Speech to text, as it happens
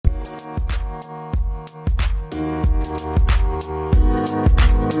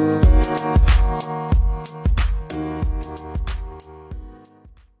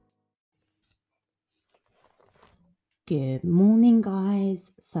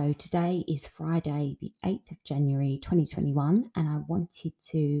So today is Friday, the 8th of January 2021, and I wanted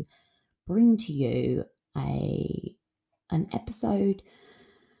to bring to you an episode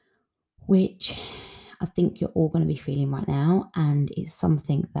which I think you're all going to be feeling right now, and it's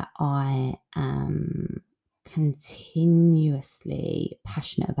something that I am continuously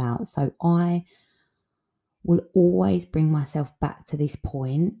passionate about. So I will always bring myself back to this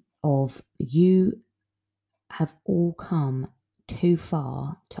point of you have all come too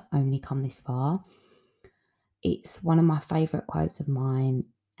far to only come this far. It's one of my favourite quotes of mine,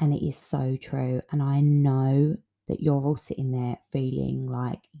 and it is so true. And I know that you're all sitting there feeling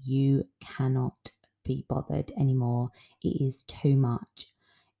like you cannot be bothered anymore. It is too much.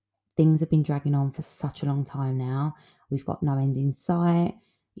 Things have been dragging on for such a long time now. We've got no end in sight.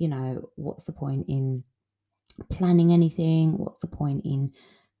 What's the point in planning anything? What's the point in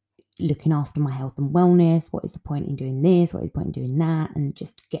looking after my health and wellness? What is the point in doing this? What is the point in doing that? And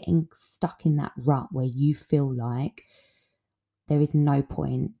just getting stuck in that rut where you feel like there is no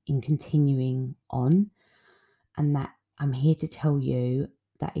point in continuing on. And that I'm here to tell you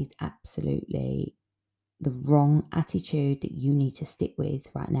that is absolutely the wrong attitude that you need to stick with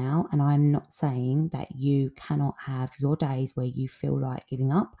right now. And I'm not saying that you cannot have your days where you feel like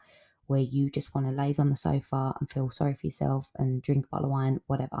giving up, where you just want to laze on the sofa and feel sorry for yourself and drink a bottle of wine,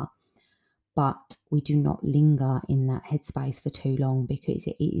 whatever. But we do not linger in that headspace for too long, because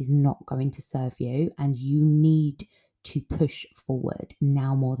it is not going to serve you, and you need to push forward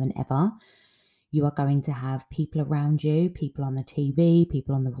now more than ever. You are going to have people around you, people on the TV,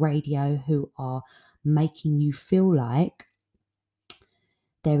 people on the radio, who are making you feel like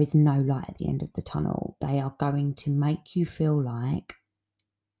there is no light at the end of the tunnel. They are going to make you feel like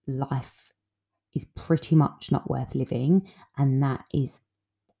life is pretty much not worth living, and that is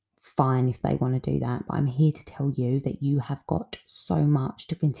fine if they want to do that. But I'm here to tell you that you have got so much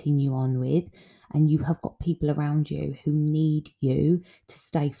to continue on with, and you have got people around you who need you to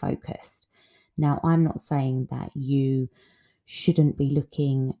stay focused. Now, I'm not saying that you shouldn't be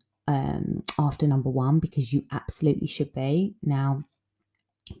looking after number one, because you absolutely should be. Now,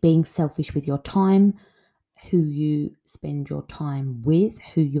 being selfish with your time, who you spend your time with,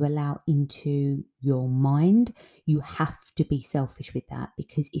 who you allow into your mind, you have to be selfish with that,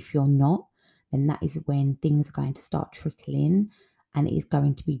 because if you're not, then that is when things are going to start trickling, and it is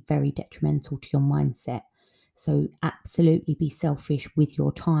going to be very detrimental to your mindset. So absolutely be selfish with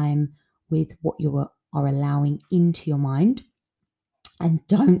your time, with what you are allowing into your mind. And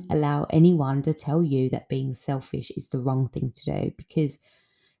don't allow anyone to tell you that being selfish is the wrong thing to do, because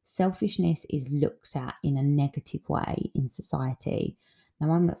selfishness is looked at in a negative way in society.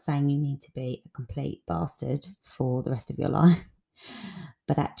 Now, I'm not saying you need to be a complete bastard for the rest of your life,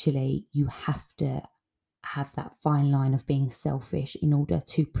 but actually, you have to have that fine line of being selfish in order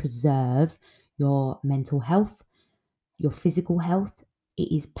to preserve your mental health, your physical health.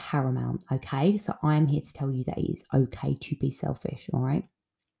 It is paramount, okay? So I'm here to tell you that it is okay to be selfish, all right?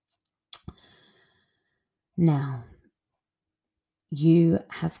 Now, you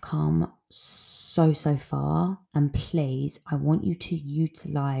have come so far, and please, I want you to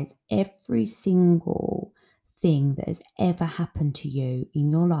utilize every single thing that has ever happened to you in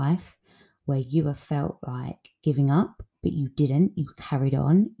your life where you have felt like giving up, but you didn't. You carried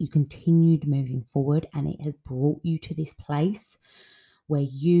on, you continued moving forward, and it has brought you to this place where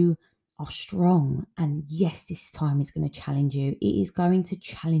you are strong. And yes, this time is going to challenge you. It is going to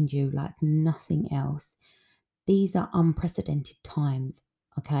challenge you like nothing else. These are unprecedented times,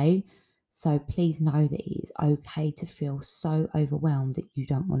 okay? So please know that it is okay to feel so overwhelmed that you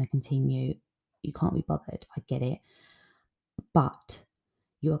don't want to continue. You can't be bothered. I get it. But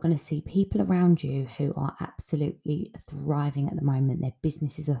you are going to see people around you who are absolutely thriving at the moment. Their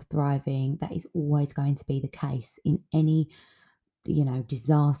businesses are thriving. That is always going to be the case in any,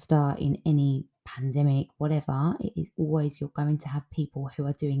 disaster, in any pandemic, whatever. It is always, you're going to have people who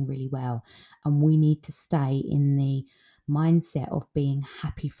are doing really well. And we need to stay in the mindset of being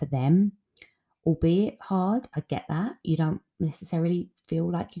happy for them, albeit hard. I get that. You don't necessarily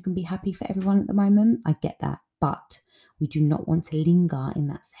feel like you can be happy for everyone at the moment. I get that. But we do not want to linger in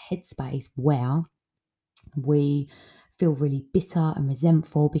that headspace where we feel really bitter and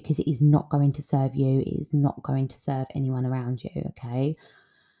resentful, because it is not going to serve you. It is not going to serve anyone around you, okay?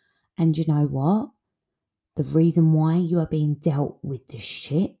 And you know what? The reason why you are being dealt with the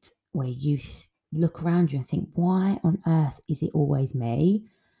shit, where you look around you and think, why on earth is it always me?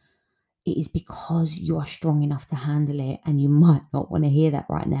 It is because you are strong enough to handle it. And you might not want to hear that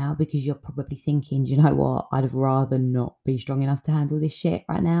right now, because you're probably thinking, do you know what? I'd rather not be strong enough to handle this shit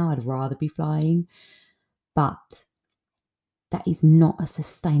right now. I'd rather be flying. But that is not a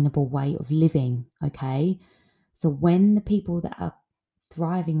sustainable way of living, okay? So when the people that are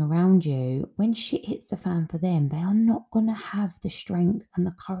thriving around you, when shit hits the fan for them, they are not going to have the strength and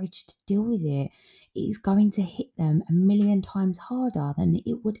the courage to deal with it. It is going to hit them a million times harder than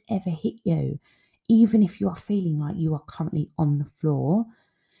it would ever hit you. Even if you are feeling like you are currently on the floor,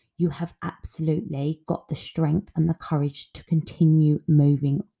 you have absolutely got the strength and the courage to continue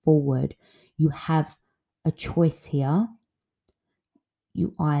moving forward. You have a choice here.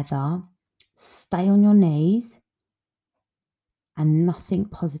 You either stay on your knees and nothing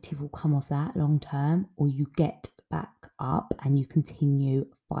positive will come of that long term, or you get back up and you continue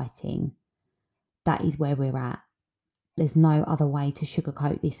fighting. That is where we're at. There's no other way to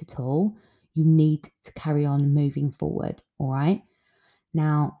sugarcoat this at all. You need to carry on moving forward, all right?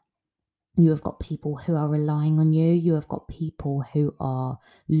 Now, you have got people who are relying on you. You have got people who are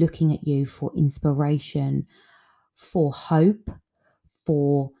looking at you for inspiration, for hope,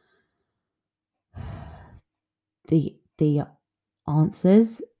 for the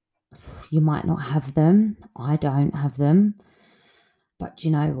answers. You might not have them. I don't have them. But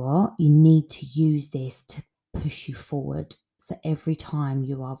you know what? You need to use this to push you forward. So every time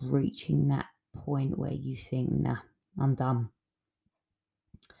you are reaching that point where you think, nah, I'm done,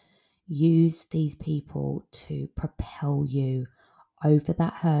 use these people to propel you over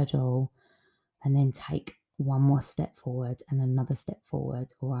that hurdle and then take one more step forward and another step forward,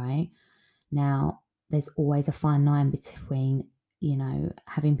 all right? Now, there's always a fine line between,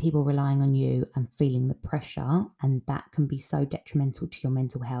 having people relying on you and feeling the pressure, and that can be so detrimental to your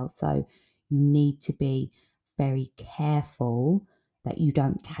mental health. So you need to be very careful that you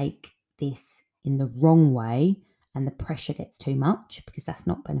don't take this in the wrong way and the pressure gets too much, because that's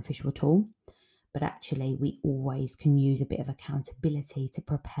not beneficial at all. But actually, we always can use a bit of accountability to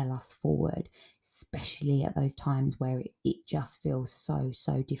propel us forward, especially at those times where it just feels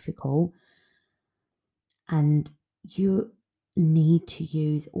so difficult. And you need to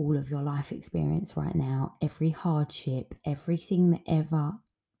use all of your life experience right now, every hardship, everything that ever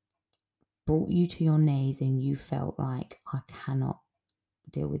brought you to your knees and you felt like, I cannot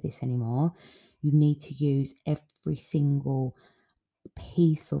deal with this anymore. You need to use every single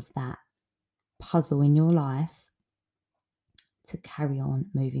piece of that puzzle in your life to carry on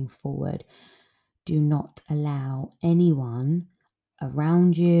moving forward. Do not allow anyone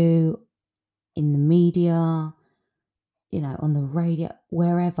around you, in the media, on the radio,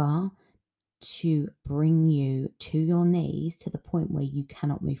 wherever, to bring you to your knees to the point where you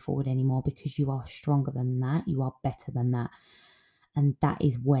cannot move forward anymore, because you are stronger than that. You are better than that. And that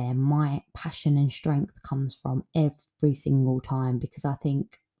is where my passion and strength comes from every single time, because I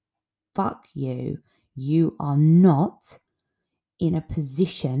think, fuck you. You are not in a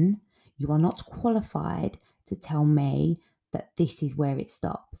position, you are not qualified to tell me that this is where it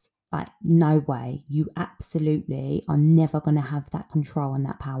stops. Like, no way. You absolutely are never going to have that control and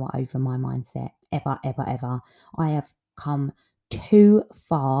that power over my mindset. Ever, ever, ever. I have come too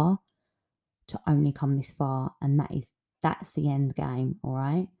far to only come this far. And that's the end game, all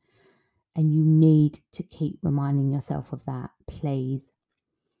right? And you need to keep reminding yourself of that, please.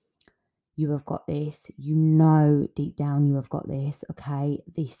 You have got this. Deep down you have got this, okay?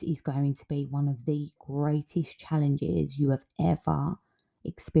 This is going to be one of the greatest challenges you have ever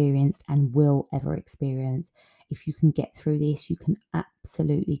experienced and will ever experience. If you can get through this, you can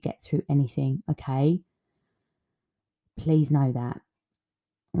absolutely get through anything, okay? Please know that.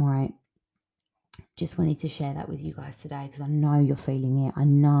 All right. Just wanted to share that with you guys today, because I know you're feeling it. I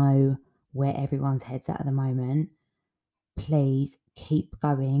know where everyone's head's at the moment. Please keep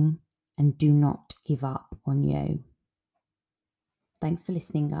going and do not give up on you. Thanks for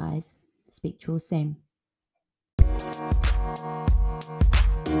listening, guys. Speak to you all soon.